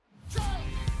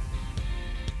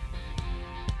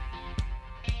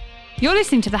You're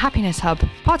listening to The Happiness Hub,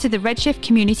 part of the Redshift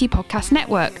Community Podcast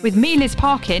Network, with me, Liz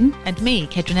Parkin. And me,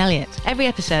 Kedren Elliott. Every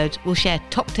episode, we'll share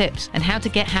top tips on how to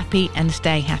get happy and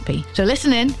stay happy. So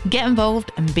listen in, get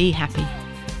involved, and be happy.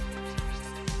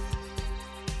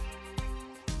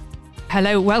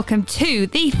 Hello, welcome to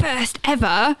the first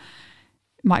ever,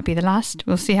 might be the last,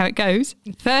 we'll see how it goes,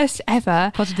 first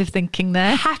ever Positive thinking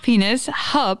there. Happiness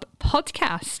Hub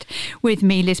podcast with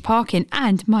me, Liz Parkin,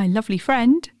 and my lovely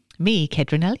friend... Me,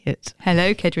 Kedren Elliott.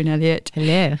 Hello, Kedren Elliott.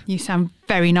 Hello. You sound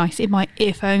very nice in my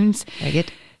earphones. Very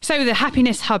good. So the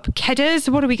Happiness Hub, Kedders,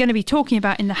 what are we going to be talking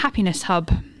about in the Happiness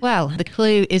Hub? Well, the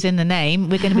clue is in the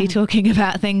name. We're going to be talking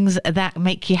about things that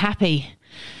make you happy.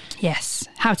 Yes.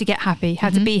 How to get happy, how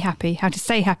to be happy, how to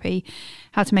stay happy,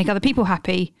 how to make other people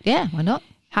happy. Yeah, why not?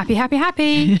 Happy, happy,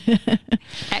 happy.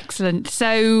 Excellent.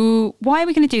 So why are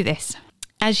we going to do this?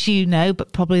 As you know,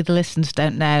 but probably the listeners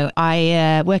don't know,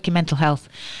 I work in mental health.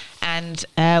 And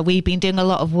we've been doing a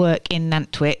lot of work in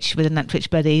Nantwich with the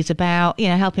Nantwich Buddies about,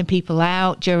 helping people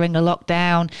out during a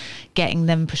lockdown, getting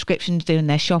them prescriptions, doing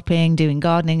their shopping, doing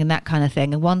gardening and that kind of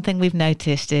thing. And one thing we've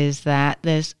noticed is that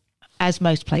there's, as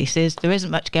most places, there isn't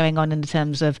much going on in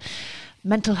terms of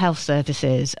mental health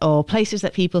services or places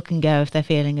that people can go if they're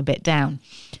feeling a bit down.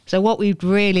 So what we'd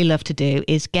really love to do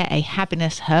is get a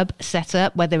happiness hub set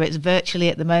up, whether it's virtually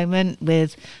at the moment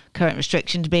with current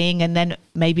restrictions being, and then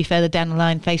maybe further down the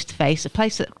line face to face, a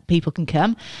place that people can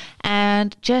come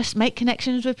and just make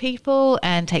connections with people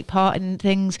and take part in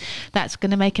things that's going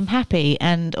to make them happy.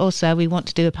 And also we want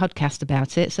to do a podcast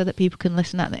about it so that people can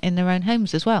listen in their own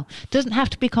homes as well. It doesn't have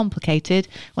to be complicated.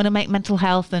 Want to make mental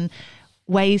health and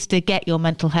ways to get your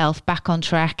mental health back on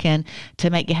track and to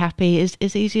make you happy as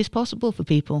easy as possible for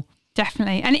people.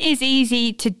 Definitely. And it is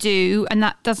easy to do. And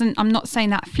I'm not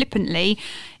saying that flippantly.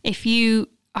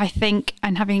 I think,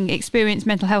 and having experienced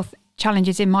mental health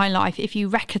challenges in my life, if you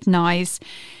recognise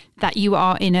that you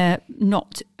are in a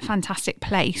not fantastic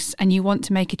place and you want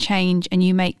to make a change and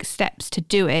you make steps to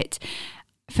do it,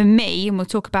 for me, and we'll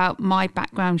talk about my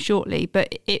background shortly,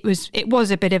 but it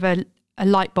was a bit of a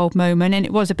light bulb moment, and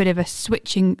it was a bit of a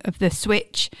switching of the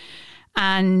switch.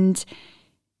 And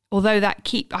although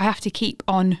I have to keep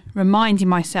on reminding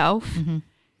myself,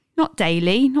 not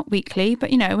daily, not weekly,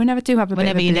 but whenever I do have a bit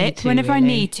of a blip, whenever I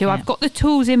need to, I've got the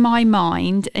tools in my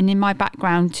mind and in my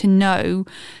background to know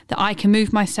that I can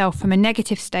move myself from a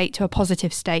negative state to a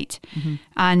positive state.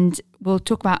 And we'll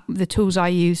talk about the tools I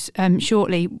use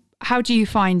shortly. How do you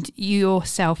find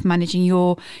yourself managing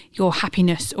your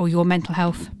happiness or your mental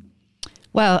health?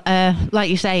 Well, like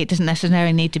you say, it doesn't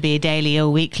necessarily need to be a daily or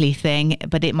weekly thing,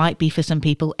 but it might be for some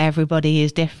people. Everybody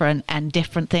is different and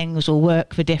different things will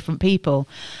work for different people.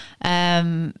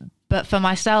 But for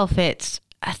myself,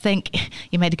 I think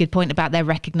you made a good point about there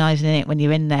recognising it when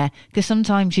you're in there, because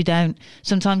sometimes you don't.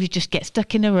 Sometimes you just get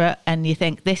stuck in a rut and you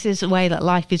think this is the way that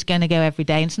life is going to go every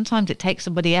day. And sometimes it takes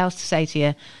somebody else to say to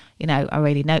you, I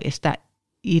really noticed that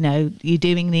you're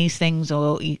doing these things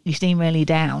or you seem really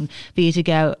down, for you to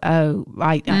go, oh,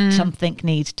 right, something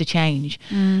needs to change.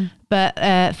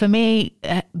 But for me,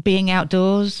 being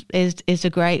outdoors is a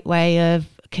great way of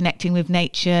connecting with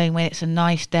nature. And when it's a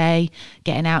nice day,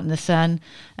 getting out in the sun,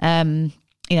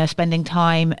 spending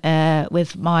time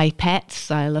with my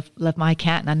pets. I love my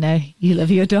cat, and I know you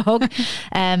love your dog.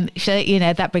 So,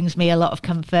 that brings me a lot of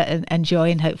comfort and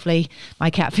joy, and hopefully my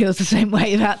cat feels the same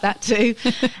way about that too.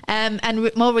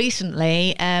 And more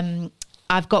recently,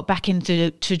 I've got back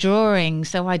into drawing.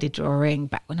 So I did drawing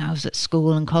back when I was at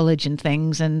school and college and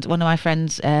things. And one of my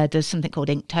friends does something called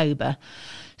Inktober.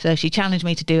 So she challenged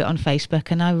me to do it on Facebook,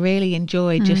 and I really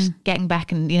enjoyed just getting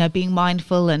back and, being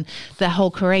mindful, and the whole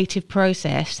creative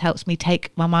process helps me take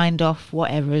my mind off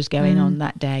whatever is going on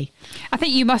that day. I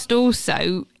think you must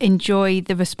also enjoy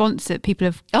the response that people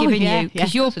have given you,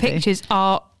 because your pictures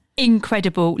are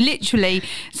incredible. Literally,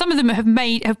 some of them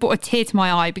have brought a tear to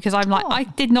my eye, because I'm like, I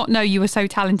did not know you were so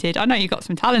talented. I know you got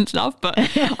some talents, love, but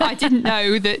I didn't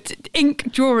know that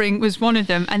ink drawing was one of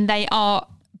them, and they are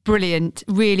brilliant,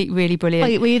 really, really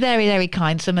brilliant. Well, you're very, very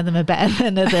kind. Some of them are better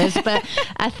than others, but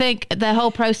I think the whole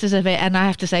process of it, and I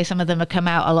have to say some of them have come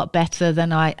out a lot better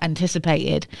than I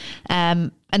anticipated.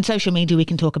 And social media, we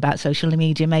can talk about social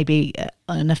media maybe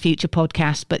on a future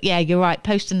podcast, but yeah, you're right,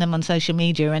 posting them on social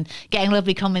media and getting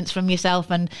lovely comments from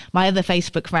yourself and my other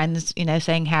Facebook friends,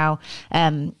 saying how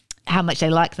much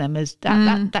they like them, is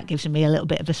that gives me a little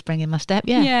bit of a spring in my step.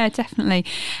 Yeah, definitely.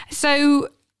 So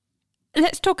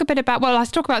let's talk a bit about,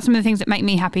 let's talk about some of the things that make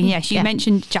me happy. Yes, you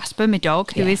mentioned Jasper, my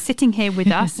dog, who is sitting here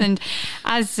with us. And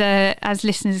as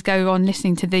listeners go on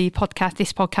listening to this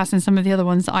podcast and some of the other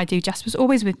ones that I do, Jasper's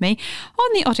always with me.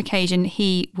 On the odd occasion,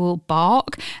 he will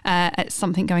bark at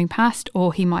something going past,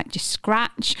 or he might just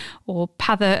scratch or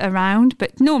pather around.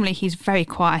 But normally he's very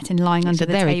quiet and lying under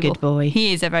the table. He's a very good boy.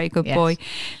 He is a very good boy.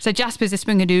 So Jasper's a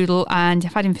Springadoodle, and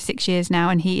I've had him for 6 years now,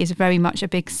 and he is very much a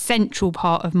big central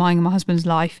part of mine and my husband's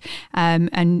life.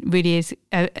 And really is,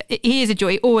 he is a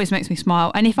joy. He always makes me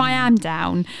smile. And if I am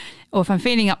down, or if I'm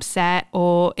feeling upset,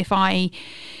 or if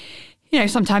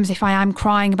sometimes if I am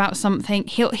crying about something,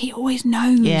 he always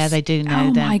knows. Yeah, they do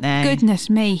know, don't they? Oh my goodness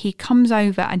me. He comes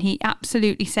over and he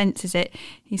absolutely senses it.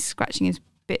 He's scratching his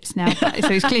bits now, so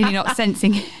he's clearly not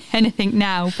sensing anything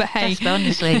now. But hey,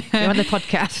 honestly, you're on the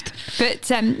podcast. But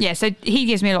so he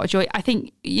gives me a lot of joy. I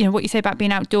think, what you say about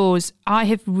being outdoors, I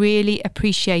have really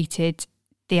appreciated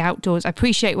the outdoors. I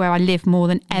appreciate where I live more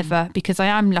than ever, because I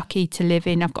am lucky to live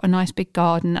in. I've got a nice big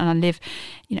garden, and I live,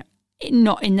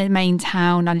 not in the main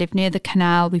town. I live near the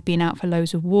canal. We've been out for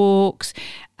loads of walks.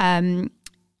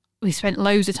 We spent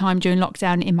loads of time during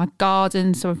lockdown in my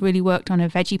garden, so I've really worked on a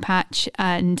veggie patch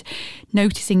and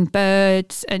noticing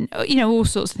birds and all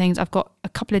sorts of things. I've got a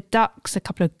couple of ducks, a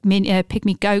couple of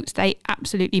pygmy goats. They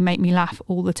absolutely make me laugh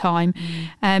all the time,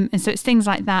 and so it's things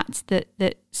like that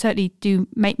certainly do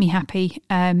make me happy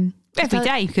every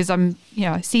day, because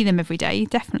I see them every day.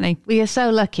 Definitely, we are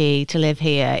so lucky to live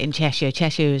here in Cheshire.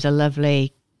 Cheshire is a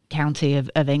lovely county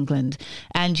of England,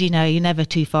 and you're never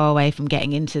too far away from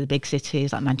getting into the big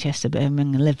cities like Manchester,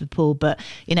 Birmingham and Liverpool, but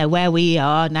where we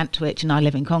are, Nantwich, and I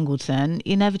live in Congleton,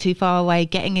 you're never too far away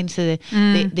getting into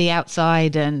the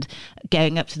outside and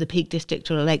going up to the Peak District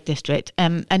or the Lake District.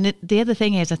 And the other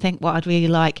thing is, I think what I'd really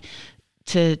like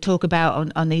to talk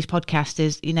about on these podcasts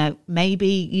is, maybe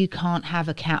you can't have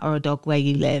a cat or a dog where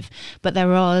you live, but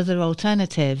there are other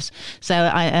alternatives. So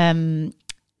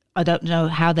I don't know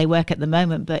how they work at the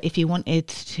moment, but if you wanted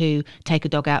to take a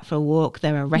dog out for a walk,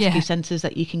 there are rescue centres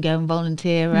that you can go and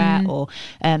volunteer at, or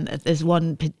there's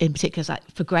one in particular like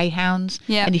for greyhounds,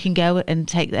 and you can go and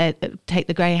take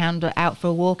the greyhound out for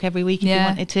a walk every week if you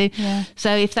wanted to. Yeah.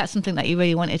 So if that's something that you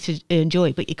really wanted to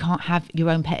enjoy, but you can't have your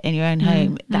own pet in your own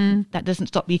home, that doesn't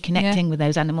stop you connecting with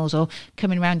those animals or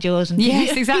coming around yours. And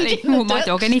yes, exactly. I want my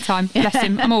dog anytime. Bless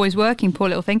him. I'm always working, poor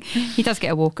little thing. He does get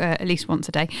a walk at least once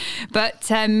a day,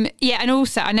 but and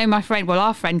also I know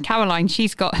our friend Caroline,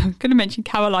 she's got, I'm going to mention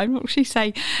Caroline, what will she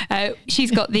say? She's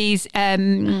got these,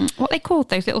 what they called,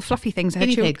 those little fluffy things.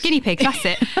 Guinea pigs, that's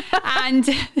it. And,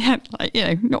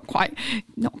 not quite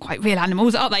real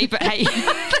animals, are they? But hey.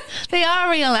 They are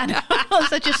real animals.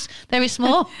 They're just very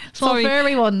small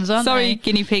furry ones, aren't they? Sorry,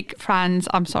 guinea pig fans.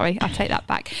 I'm sorry, I take that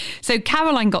back. So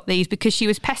Caroline got these because she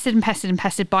was pestered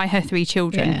by her 3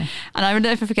 children. Yeah. And I will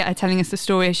never forget her telling us the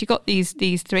story. She got these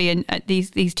 3 and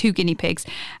these 2 guinea pigs,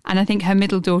 and I think her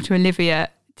middle daughter Olivia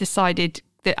decided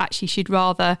that actually she'd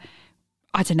rather,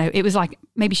 I don't know, it was like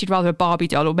maybe she'd rather a Barbie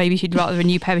doll, or maybe she'd rather a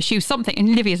new pair of shoes, something. And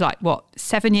Olivia's like,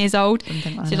 7 years old?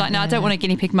 She's like, no, I don't want a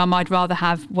guinea pig, Mum. I'd rather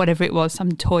have whatever it was,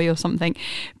 some toy or something.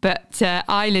 But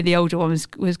Isla, the older one,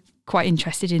 was quite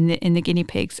interested in the guinea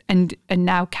pigs, and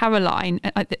now Caroline,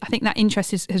 I think that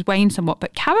interest has waned somewhat,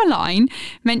 but Caroline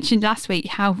mentioned last week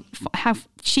how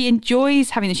she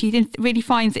enjoys having them. She really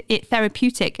finds it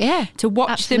therapeutic to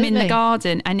watch them in the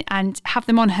garden and have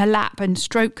them on her lap and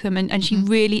stroke them, and she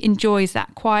really enjoys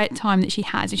that quiet time that she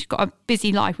has. And she's got a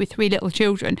busy life with 3 little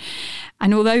children,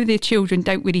 and although the children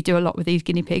don't really do a lot with these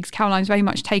guinea pigs, Caroline's very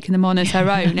much taken them on as her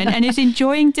own and is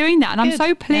enjoying doing that. And I'm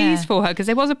so pleased for her, because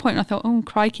there was a point when I thought, oh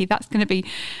crikey, that's going to be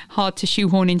hard to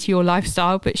shoehorn into your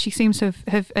lifestyle, but she seems to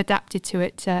have adapted to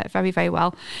it very, very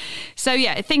well. So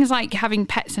things like having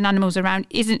pets and animals around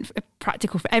isn't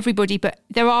practical for everybody, but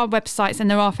there are websites and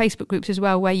there are Facebook groups as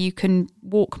well where you can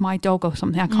walk my dog or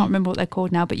something. I can't remember what they're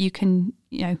called now, but you can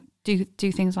do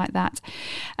things like that.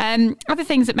 Other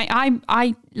things that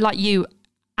I like you,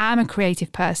 am a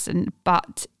creative person,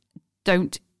 but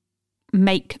don't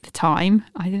make the time.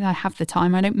 I have the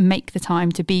time. I don't make the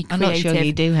time to be creative. I'm not sure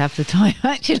you do have the time,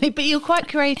 actually, but you're quite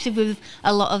creative with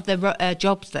a lot of the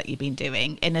jobs that you've been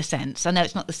doing, in a sense. I know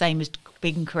it's not the same as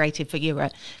being creative for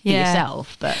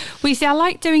yourself, but well, you see, I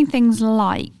like doing things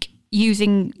like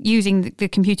using the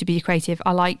computer to be creative.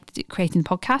 I like creating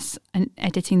podcasts and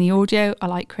editing the audio. I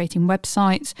like creating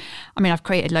websites. I mean, I've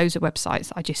created loads of websites.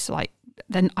 I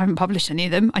haven't published any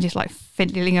of them. I just like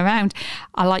fiddling around.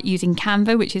 I like using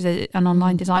Canva, which is an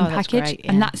online design package. Great,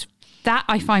 yeah. And that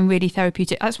I find really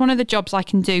therapeutic. That's one of the jobs I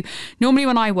can do. Normally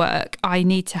when I work, I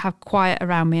need to have quiet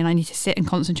around me and I need to sit and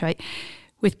concentrate.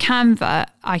 With Canva,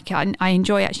 I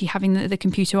enjoy actually having the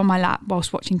computer on my lap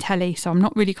whilst watching telly. So I'm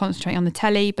not really concentrating on the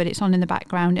telly, but it's on in the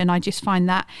background. And I just find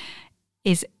that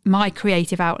is my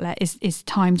creative outlet, is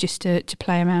time just to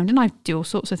play around. And I do all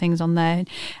sorts of things on there,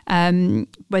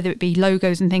 whether it be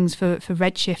logos and things for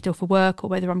Redshift or for work, or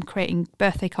whether I'm creating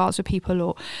birthday cards for people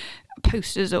or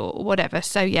posters or whatever.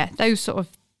 So yeah,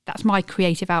 that's my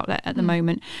creative outlet at the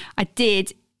moment. I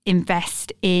did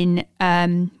invest in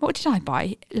what did I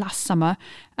buy last summer?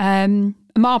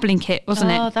 A marbling kit, wasn't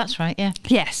it? Oh, that's right, yeah.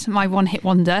 Yes, my one-hit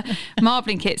wonder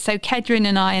marbling kit. So Kedrin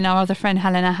and I and our other friend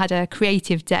Helena had a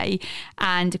creative day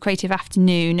and a creative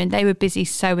afternoon, and they were busy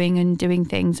sewing and doing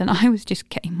things, and I was just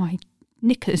getting my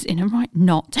knickers in a right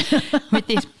knot with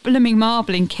this blooming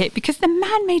marbling kit, because the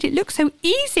man made it look so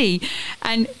easy.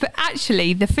 But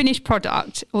actually the finished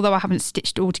product, although I haven't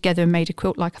stitched it all together and made a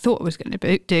quilt like I thought I was going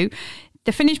to do,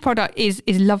 the finished product is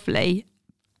lovely.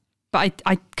 But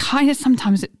I kind of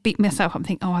sometimes beat myself up and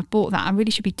think, oh, I bought that, I really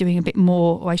should be doing a bit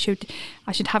more, or I should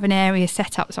have an area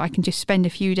set up so I can just spend a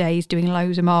few days doing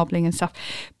loads of marbling and stuff.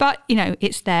 But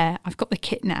it's there. I've got the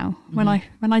kit now. When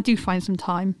I do find some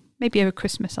time, maybe over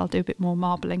Christmas, I'll do a bit more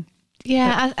marbling.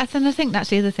 Yeah, I think that's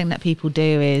the other thing that people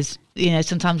do is,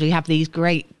 sometimes we have these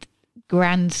great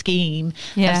grand scheme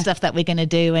of stuff that we're going to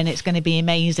do, and it's going to be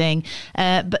amazing.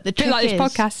 But the trick like is, this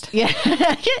podcast. Yeah,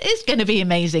 it's going to be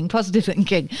amazing. Positive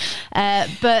thinking.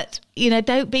 But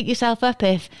don't beat yourself up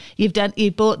if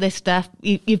you bought this stuff.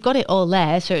 You've got it all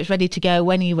there, so it's ready to go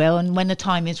when you will, and when the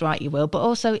time is right, you will. But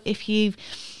also, if you've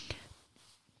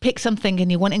pick something and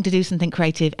you're wanting to do something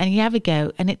creative and you have a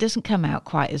go and it doesn't come out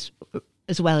quite as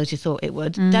well as you thought it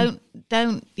would, don't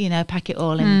pack it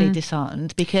all in and be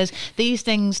disheartened, because these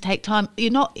things take time.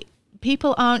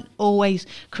 People aren't always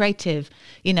creative.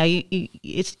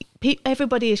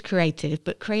 Everybody is creative,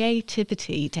 but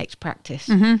creativity takes practice.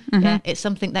 Yeah, it's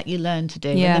something that you learn to do.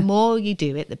 Yeah. And the more you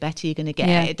do it, the better you're going to get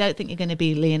at it. I don't think you're going to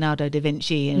be Leonardo da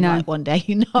Vinci and like one day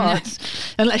you're not. No.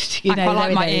 Unless I quite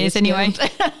like my ears anyway.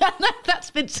 That's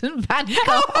Vincent van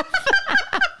Gogh.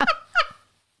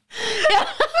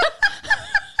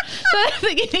 So I don't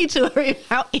think you need to worry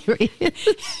about your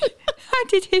ears. I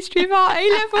did history of art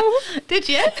A-level. Did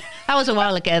you? That was a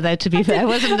while ago, though, to be fair,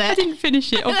 wasn't it? I didn't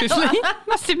finish it, obviously.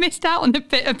 Must have missed out on the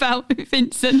bit about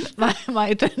Vincent. Might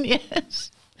have done,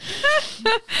 yes.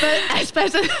 But I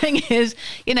suppose the thing is,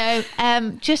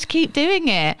 just keep doing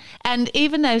it. And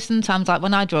even though sometimes, like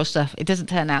when I draw stuff, it doesn't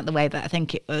turn out the way that I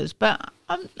think it was, but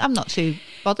I'm not too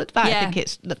bothered about it. I think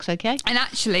it looks okay. And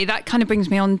actually, that kind of brings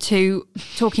me on to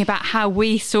talking about how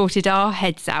we sorted our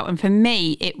heads out. And for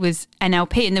me, it was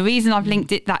NLP. And the reason I've linked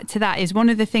to that is one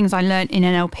of the things I learned in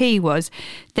NLP was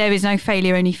there is no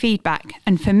failure, only feedback.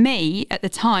 And for me, at the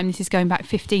time, this is going back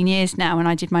 15 years now when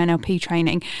I did my NLP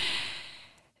training,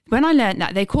 when I learned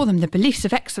that, they call them the beliefs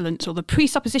of excellence or the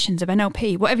presuppositions of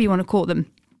NLP, whatever you want to call them.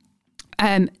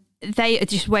 They are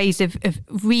just ways of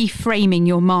reframing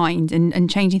your mind and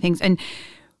changing things. And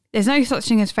there's no such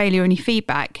thing as failure, only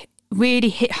feedback really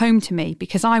hit home to me,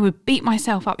 because I would beat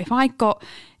myself up if I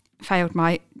failed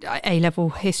my A-level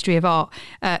history of art,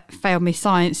 failed my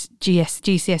science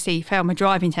GCSE, failed my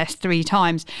driving test 3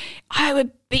 times. I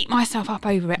would beat myself up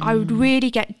over it. I would really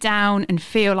get down and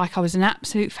feel like I was an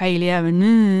absolute failure.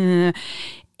 And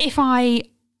if I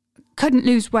couldn't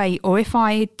lose weight, or if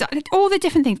I all the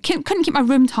different things, couldn't keep my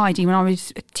room tidy when I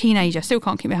was a teenager, still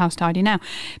can't keep my house tidy now,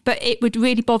 but it would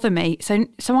really bother me. So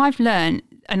I've learned,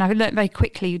 and I've learned very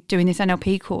quickly doing this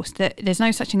NLP course, that there's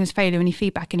no such thing as failure, only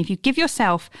feedback. And if you give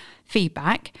yourself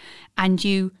feedback and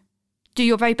you do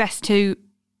your very best to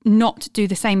not do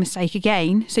the same mistake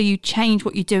again, so you change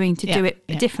what you're doing to do it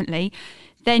differently,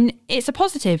 then it's a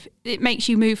positive. It makes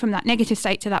you move from that negative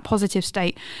state to that positive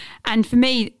state. And for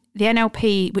me, the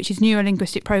NLP, which is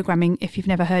neuro-linguistic programming, if you've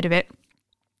never heard of it,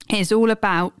 is all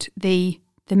about the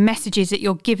messages that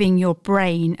you're giving your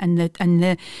brain and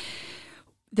the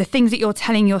things that you're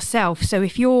telling yourself. So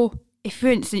if for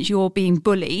instance you're being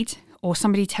bullied, or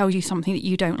somebody tells you something that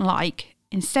you don't like,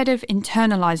 instead of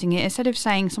internalizing it, instead of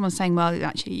someone saying, well,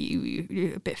 actually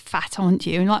you're a bit fat, aren't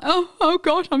you? And like, oh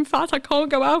God, I'm fat, I can't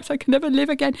go out, I can never live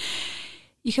again.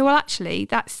 You go, well, actually,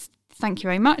 thank you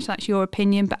very much, that's your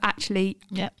opinion, but actually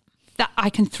that I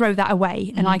can throw that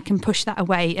away and I can push that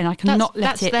away, and I can not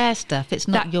let it. That's their stuff, it's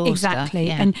not your stuff. Exactly.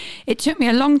 And it took me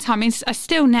a long time. I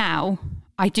still now,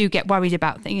 I do get worried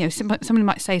about things. Somebody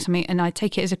might say something and I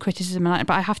take it as a criticism,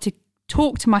 but I have to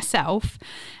talk to myself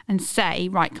and say,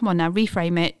 right, come on now,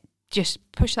 reframe it, just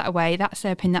push that away, that's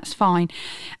their opinion, that's fine.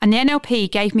 And the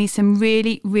NLP gave me some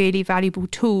really, really valuable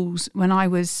tools when I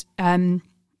was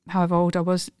however old I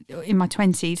was, in my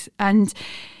 20s, and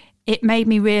it made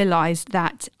me realise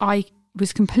that I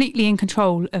was completely in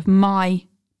control of my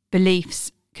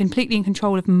beliefs, completely in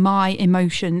control of my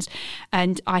emotions,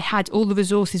 and I had all the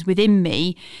resources within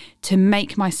me to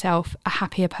make myself a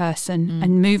happier person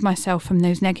and move myself from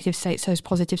those negative states, those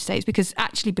positive states. Because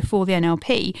actually before the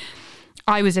NLP,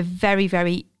 I was a very,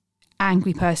 very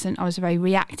angry person. I was a very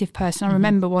reactive person. I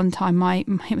remember one time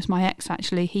it was my ex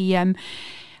actually, he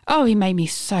made me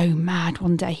so mad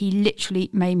one day. He literally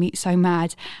made me so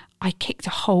mad. I kicked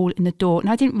a hole in the door, and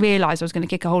I didn't realise I was going to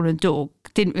kick a hole in the door.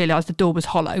 Didn't realise the door was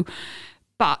hollow.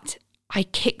 But I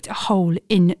kicked a hole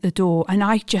in the door, and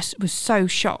I just was so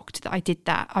shocked that I did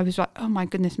that. I was like, oh my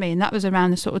goodness me. And that was around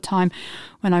the sort of time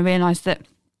when I realised that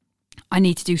I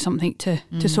need to do something to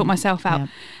sort myself out. Yeah.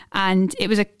 And it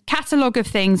was a catalogue of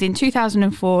things. In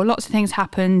 2004, lots of things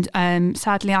happened.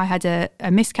 Sadly, I had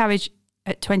a miscarriage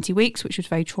at 20 weeks, which was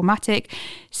very traumatic.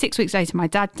 6 weeks later, my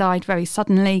dad died very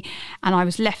suddenly. And I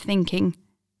was left thinking,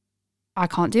 I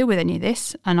can't deal with any of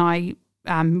this. And I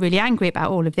am really angry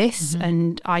about all of this,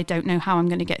 and I don't know how I'm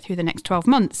going to get through the next 12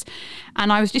 months.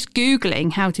 And I was just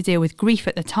Googling how to deal with grief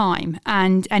at the time,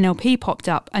 and NLP popped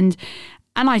up, and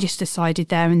I just decided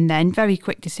there and then, very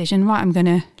quick decision, right, I'm going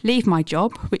to leave my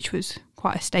job, which was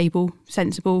quite a stable,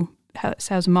 sensible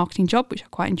sales and marketing job, which I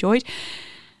quite enjoyed.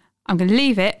 I'm going to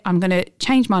leave it, I'm going to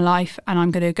change my life, and I'm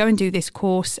going to go and do this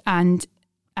course, and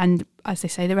as they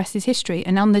say, the rest is history.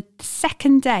 And on the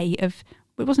second day of,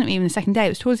 it wasn't even the second day, it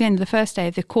was towards the end of the first day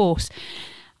of the course,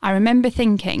 I remember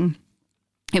thinking,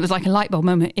 it was like a light bulb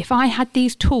moment, if I had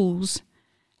these tools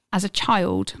as a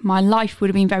child, my life would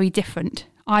have been very different.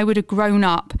 I would have grown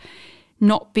up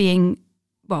not being,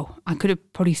 well, I could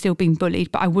have probably still been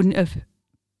bullied, but I wouldn't have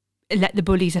let the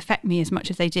bullies affect me as much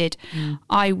as they did.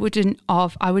 I would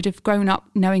have grown up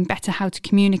knowing better how to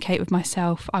communicate with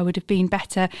myself. I would have been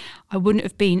better. I wouldn't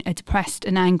have been a depressed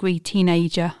and angry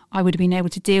teenager. I would have been able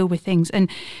to deal with things. And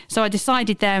so I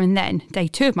decided there and then, day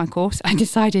 2 of my course, I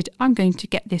decided I'm going to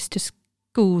get this to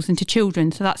schools and to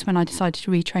children. So that's when I decided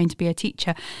to retrain to be a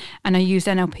teacher. And I used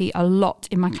NLP a lot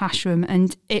in my classroom.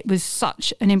 And it was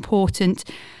such an important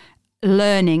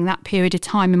learning, that period of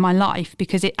time in my life,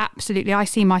 because it absolutely, I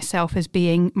see myself as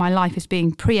being, my life as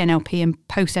being pre-NLP and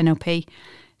post-NLP.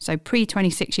 So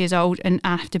pre-26 years old and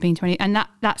after being 20. And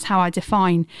that's how I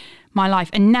define my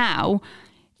life. And now,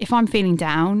 if I'm feeling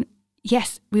down,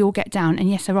 yes, we all get down.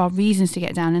 And yes, there are reasons to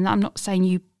get down. And I'm not saying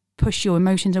you push your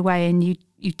emotions away and you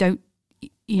don't,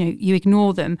 you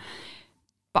ignore them.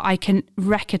 But I can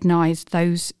recognise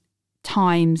those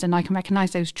times, and I can recognise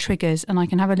those triggers, and I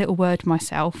can have a little word for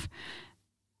myself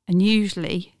and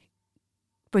usually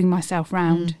bring myself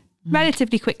round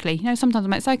relatively quickly. Sometimes I'm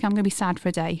like, it's okay, I'm going to be sad for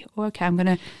a day, or okay, I'm going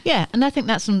to... Yeah, and I think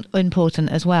that's important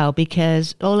as well,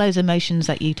 because all those emotions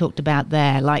that you talked about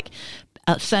there, like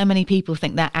so many people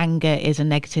think that anger is a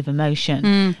negative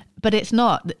emotion, but it's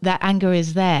not. That anger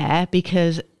is there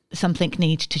because something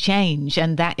needs to change,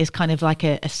 and that is kind of like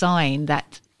a sign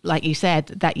that, like you said,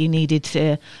 that you needed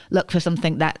to look for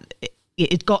something that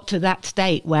it got to that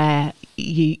state where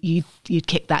you'd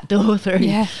kick that door through.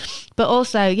 Yeah. But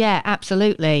also, yeah,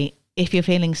 absolutely. If you're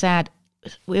feeling sad,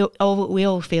 we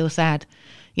all feel sad.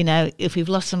 If we've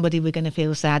lost somebody, we're going to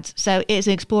feel sad. So it's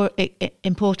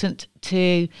important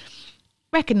to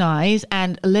recognise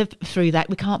and live through that.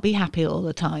 We can't be happy all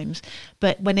the times,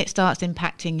 but when it starts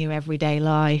impacting your everyday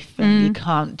life and you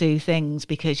can't do things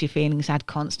because you're feeling sad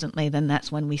constantly, then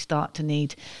that's when we start to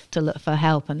need to look for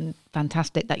help. And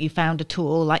fantastic that you found a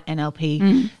tool like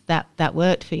NLP that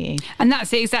worked for you. And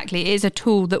that's it, exactly. It is a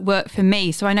tool that worked for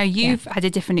me. So I know you've had a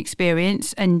different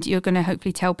experience, and you're going to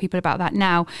hopefully tell people about that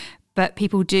now. But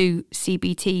people do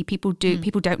CBT, people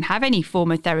don't have any form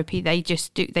of therapy. They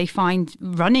just do, they find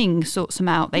running sorts them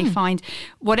out. They find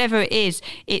whatever it is,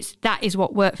 that is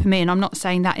what worked for me. And I'm not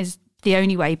saying that is the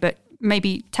only way, but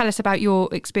maybe tell us about your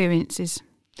experiences.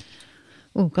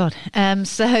 Oh God.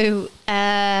 So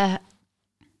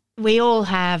we all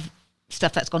have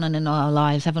stuff that's gone on in our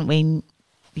lives, haven't we?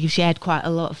 You've shared quite a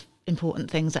lot of important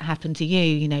things that happen to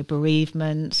you,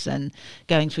 bereavements and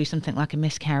going through something like a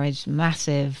miscarriage,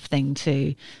 massive thing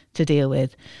to deal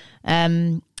with.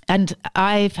 And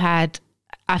I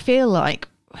feel like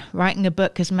writing a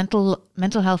book, because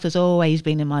mental health has always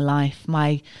been in my life.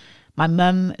 My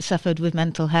mum suffered with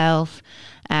mental health,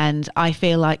 and I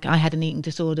feel like I had an eating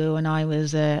disorder when I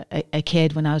was a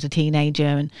kid, when I was a teenager.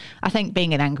 And I think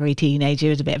being an angry teenager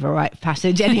is a bit of a rite of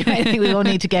passage anyway. I think we all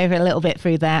need to go for a little bit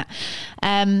through that.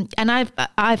 And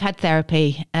I've had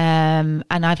therapy, and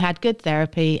I've had good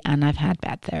therapy, and I've had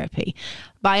bad therapy.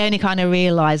 But I only kind of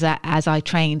realised that as I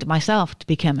trained myself to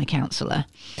become a counsellor.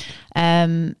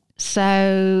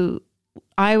 So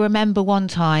I remember one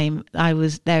time I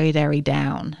was very, very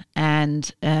down, and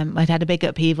and I'd had a big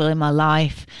upheaval in my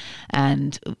life,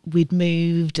 and we'd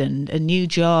moved and a new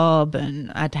job,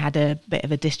 and I'd had a bit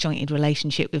of a disjointed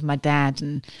relationship with my dad,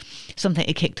 and something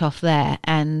had kicked off there.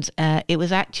 And it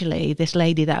was actually this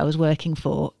lady that I was working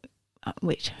for,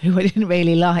 who I didn't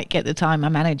really like at the time, my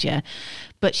manager,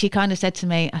 but she kind of said to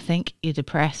me, I think you're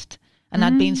depressed. And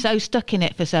I'd been so stuck in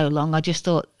it for so long, I just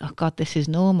thought, oh God, this is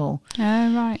normal.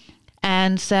 Oh, right.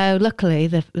 And so luckily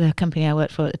the company I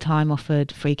worked for at the time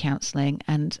offered free counselling,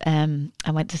 and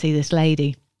I went to see this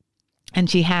lady, and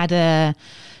she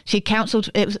counselled,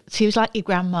 she was like your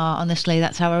grandma, honestly,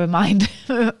 that's how I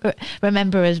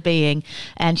remember her as being.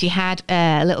 And she had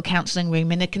a little counselling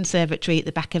room in a conservatory at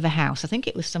the back of a house. I think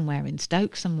it was somewhere in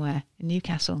Stoke, somewhere in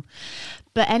Newcastle.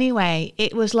 But anyway,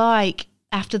 it was like,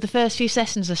 after the first few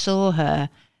sessions I saw her,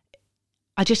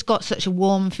 I just got such a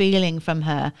warm feeling from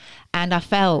her. And I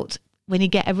felt, when you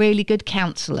get a really good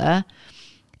counsellor,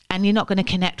 and you're not going to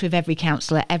connect with every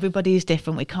counsellor, everybody is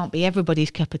different, we can't be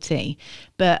everybody's cup of tea,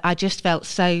 but I just felt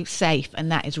so safe,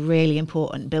 and that is really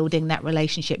important, building that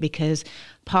relationship, because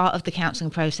part of the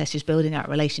counselling process is building that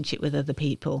relationship with other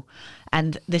people.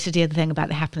 And this is the other thing about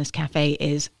the Happiness Cafe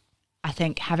is, I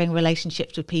think having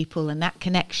relationships with people and that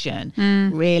connection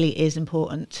really is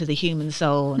important to the human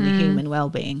soul and the human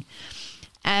well-being.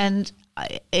 And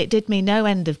it did me no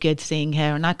end of good seeing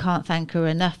her, and I can't thank her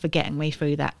enough for getting me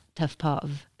through that tough part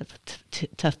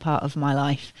of my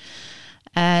life.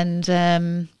 And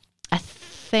I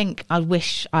think I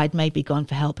wish I'd maybe gone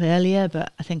for help earlier,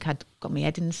 but I think I'd got my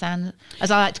head in the sand, as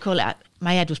I like to call it.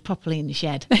 My head was properly in the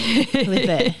shed with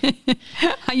it.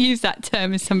 I used that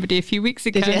term as somebody a few weeks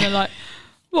ago, and they're like,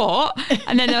 what?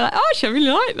 And then they're like, oh, I really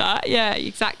like that. Yeah,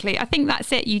 exactly. I think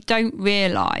that's it. You don't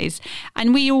realise,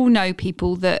 and we all know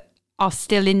people that are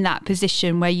still in that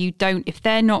position where you don't, if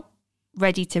they're not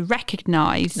ready to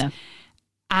recognise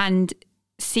and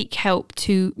seek help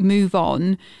to move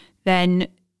on, then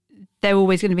they're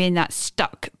always going to be in that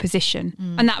stuck position.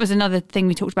 And that was another thing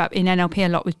we talked about in NLP a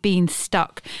lot, was being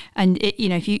stuck. And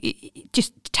if you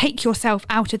just take yourself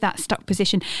out of that stuck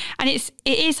position, and it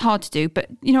is hard to do, but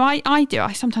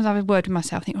I sometimes have a word with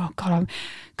myself, think, oh God, I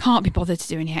can't be bothered to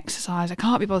do any exercise, I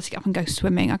can't be bothered to get up and go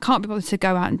swimming, I can't be bothered to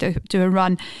go out and do a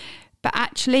run. But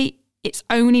actually, it's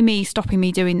only me stopping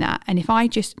me doing that. And if I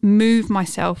just move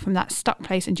myself from that stuck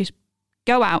place and just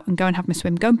go out and go and have my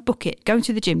swim, go and book it, go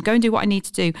to the gym, go and do what I need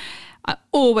to do, I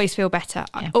always feel better.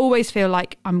 Yeah. I always feel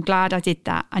like I'm glad I did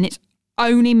that. And it's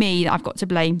only me that I've got to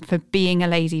blame for being a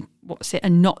lazy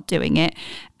and not doing it.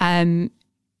 And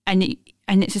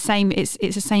it's the same. It's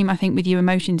the same, I think, with your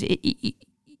emotions.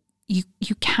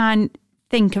 You can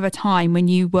think of a time when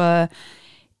you were,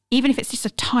 even if it's just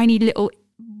a tiny little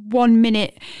 1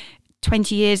 minute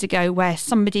 20 years ago, where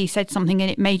somebody said something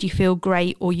and it made you feel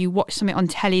great, or you watched something on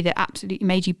telly that absolutely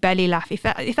made you belly laugh. If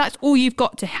that's all you've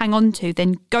got to hang on to,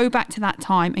 then go back to that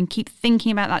time and keep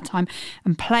thinking about that time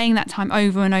and playing that time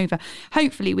over and over.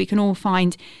 Hopefully we can all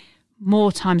find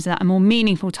more times than that, and more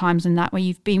meaningful times than that, where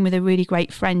you've been with a really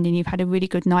great friend and you've had a really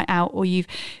good night out, or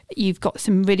you've got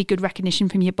some really good recognition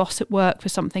from your boss at work for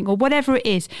something, or whatever it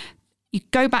is. You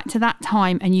go back to that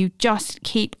time and you just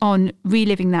keep on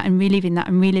reliving that and reliving that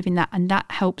and reliving that, and that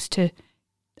helps to,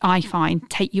 I find,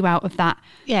 take you out of that.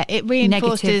 Yeah, it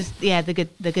reinforces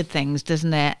the good things,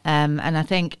 doesn't it? And I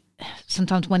think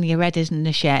sometimes when your head is in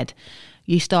the shed,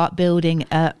 you start building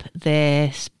up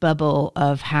this bubble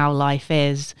of how life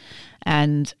is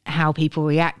and how people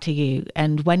react to you.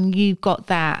 And when you've got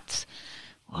that,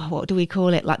 what do we call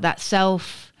it? Like that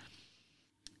self-talk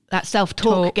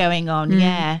going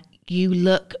on, you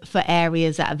look for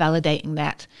areas that are validating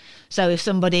that. So if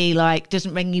somebody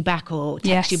doesn't ring you back or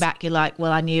text you back, you're like,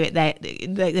 well, I knew it.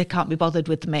 They can't be bothered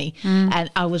with me. And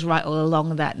I was right all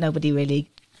along that nobody really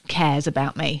cares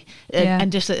about me.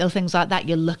 And just little things like that,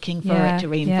 you're looking for it to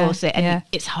reinforce it. And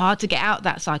it's hard to get out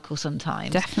that cycle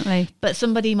sometimes. Definitely. But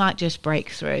somebody might just break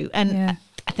through. And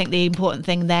I think the important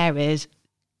thing there is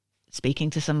speaking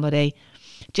to somebody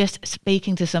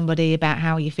about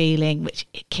how you're feeling, which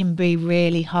it can be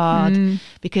really hard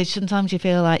because sometimes you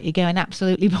feel like you're going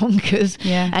absolutely bonkers.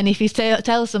 And if you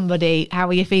tell somebody how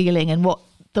are you feeling and what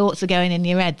thoughts are going in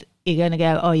your head, you're going to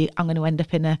go, I'm going to end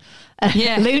up in a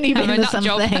loony bin or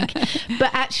something. But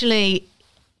actually,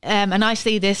 and I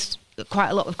see this quite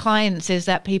a lot with clients, is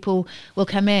that people will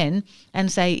come in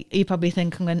and say, you probably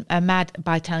think I'm mad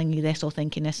by telling you this or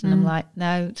thinking this. And I'm like,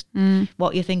 no,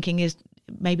 what you're thinking is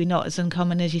maybe not as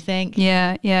uncommon as you think.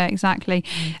 Yeah, exactly.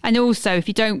 And also, if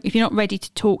you're not ready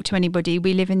to talk to anybody,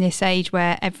 we live in this age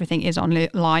where everything is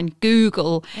online.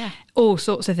 Google all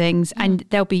sorts of things, and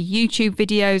there'll be YouTube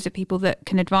videos of people that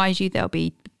can advise you. There'll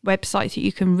be websites that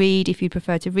you can read if you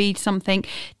prefer to read something.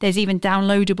 There's even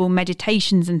downloadable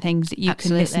meditations and things that you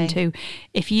can listen to.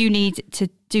 If you need to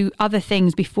do other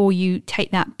things before you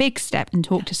take that big step and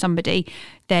talk to somebody,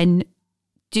 then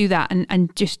do that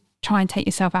and just try and take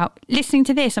yourself out listening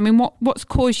to this. I mean, what's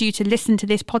caused you to listen to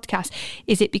this podcast?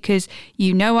 Is it because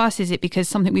you know us? Is it because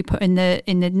something we put in the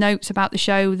notes about the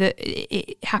show, that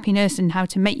happiness and how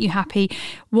to make you happy?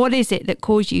 What is it that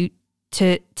caused you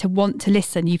to want to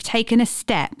listen? You've taken a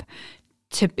step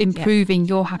to improving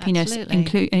your happiness,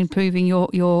 improving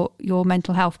your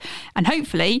mental health, and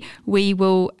hopefully we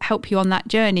will help you on that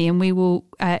journey, and we will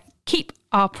keep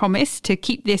our promise to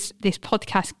keep this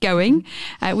podcast going.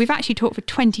 We've actually talked for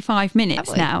 25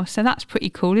 minutes now, so that's pretty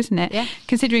cool, isn't it? Yeah.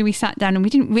 Considering we sat down and we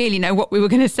didn't really know what we were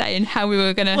going to say and how we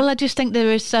were going to... Well, I just think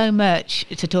there is so much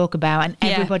to talk about, and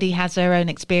everybody has their own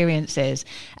experiences.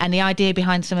 And the idea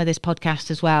behind some of this podcast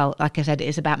as well, like I said,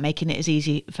 is about making it as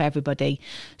easy for everybody.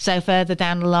 So further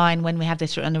down the line, when we have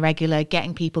this on a regular,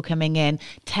 getting people coming in,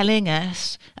 telling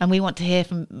us, and we want to hear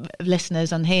from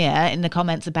listeners on here in the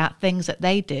comments about things that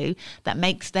they do that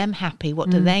makes them happy.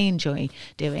 What do they enjoy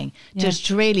doing? Just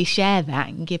to really share that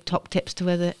and give top tips to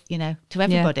to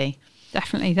everybody.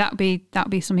 Definitely, that'd be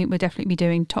something we'll definitely be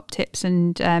doing. Top tips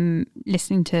and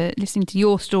listening to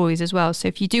your stories as well. So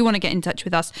if you do want to get in touch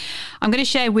with us, I'm going to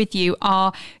share with you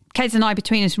our Keds and I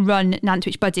between us run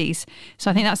Nantwich Buddies.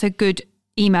 So I think that's a good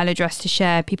email address to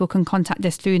share. People can contact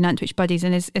us through Nantwich Buddies,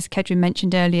 and as Kedrin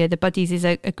mentioned earlier, the Buddies is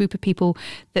a group of people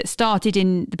that started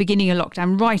in the beginning of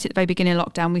lockdown. Right at the very beginning of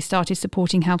lockdown, we started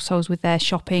supporting households with their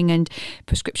shopping and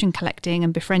prescription collecting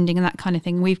and befriending and that kind of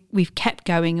thing. We've kept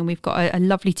going, and we've got a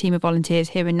lovely team of volunteers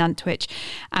here in Nantwich,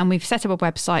 and we've set up a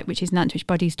website which is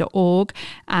nantwichbuddies.org,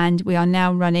 and we are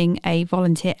now running a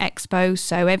volunteer expo.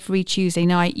 So every Tuesday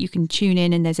night you can tune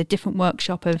in, and there's a different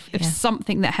workshop of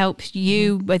something that helps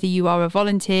you, whether you are a volunteer,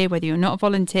 whether you're not a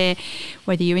volunteer,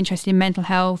 whether you're interested in mental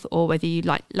health, or whether you,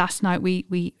 like last night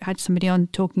we had somebody on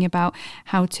talking about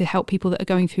how to help people that are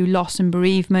going through loss and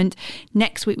bereavement.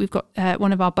 Next week we've got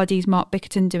one of our buddies, Mark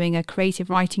Bickerton, doing a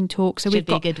creative writing talk. So Should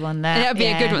be a good one there. That'll be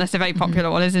a good one. That's a very popular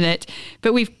one, isn't it?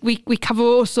 But we cover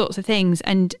all sorts of things.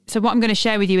 And so what I'm going to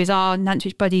share with you is our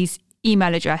Nantwich Buddies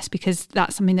email address, because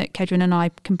that's something that Kedrin and I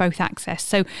can both access.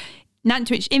 So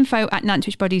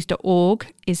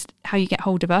info@nantwichbuddies.org is how you get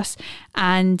hold of us,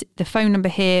 and the phone number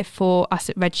here for us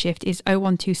at Redshift is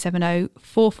 01270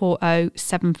 440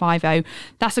 750.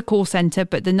 That's a call centre,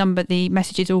 but the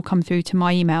messages all come through to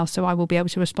my email, so I will be able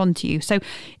to respond to you. So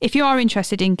if you are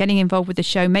interested in getting involved with the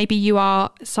show, maybe you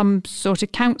are some sort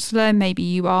of counsellor, maybe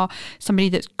you are somebody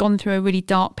that's gone through a really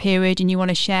dark period and you want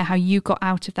to share how you got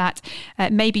out of that,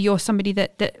 maybe you're somebody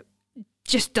that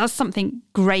just does something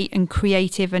great and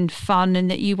creative and fun, and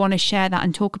that you want to share that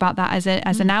and talk about that as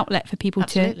an outlet for people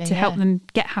to help them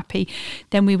get happy,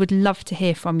 then we would love to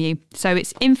hear from you. So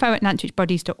it's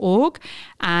info@nantwichbuddies.org,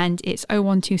 and it's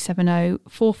 01270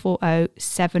 440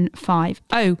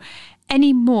 750.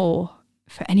 Any more,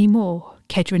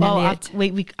 Kedrin Elliott?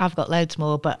 I've got loads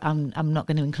more, but I'm not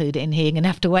going to include it in here. You're going to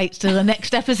have to wait till the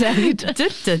next episode.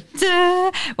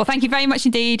 Well, thank you very much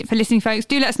indeed for listening, folks.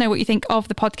 Do let us know what you think of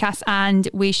the podcast, and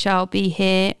we shall be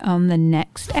here on the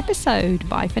next episode.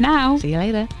 Bye for now. See you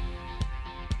later.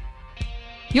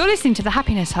 You're listening to The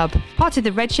Happiness Hub, part of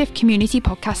the Redshift Community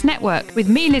Podcast Network, with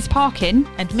me, Liz Parkin.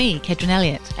 And me, Kedrin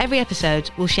Elliott. Every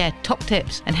episode, we'll share top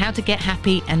tips on how to get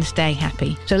happy and stay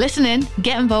happy. So listen in,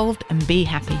 get involved, and be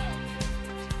happy.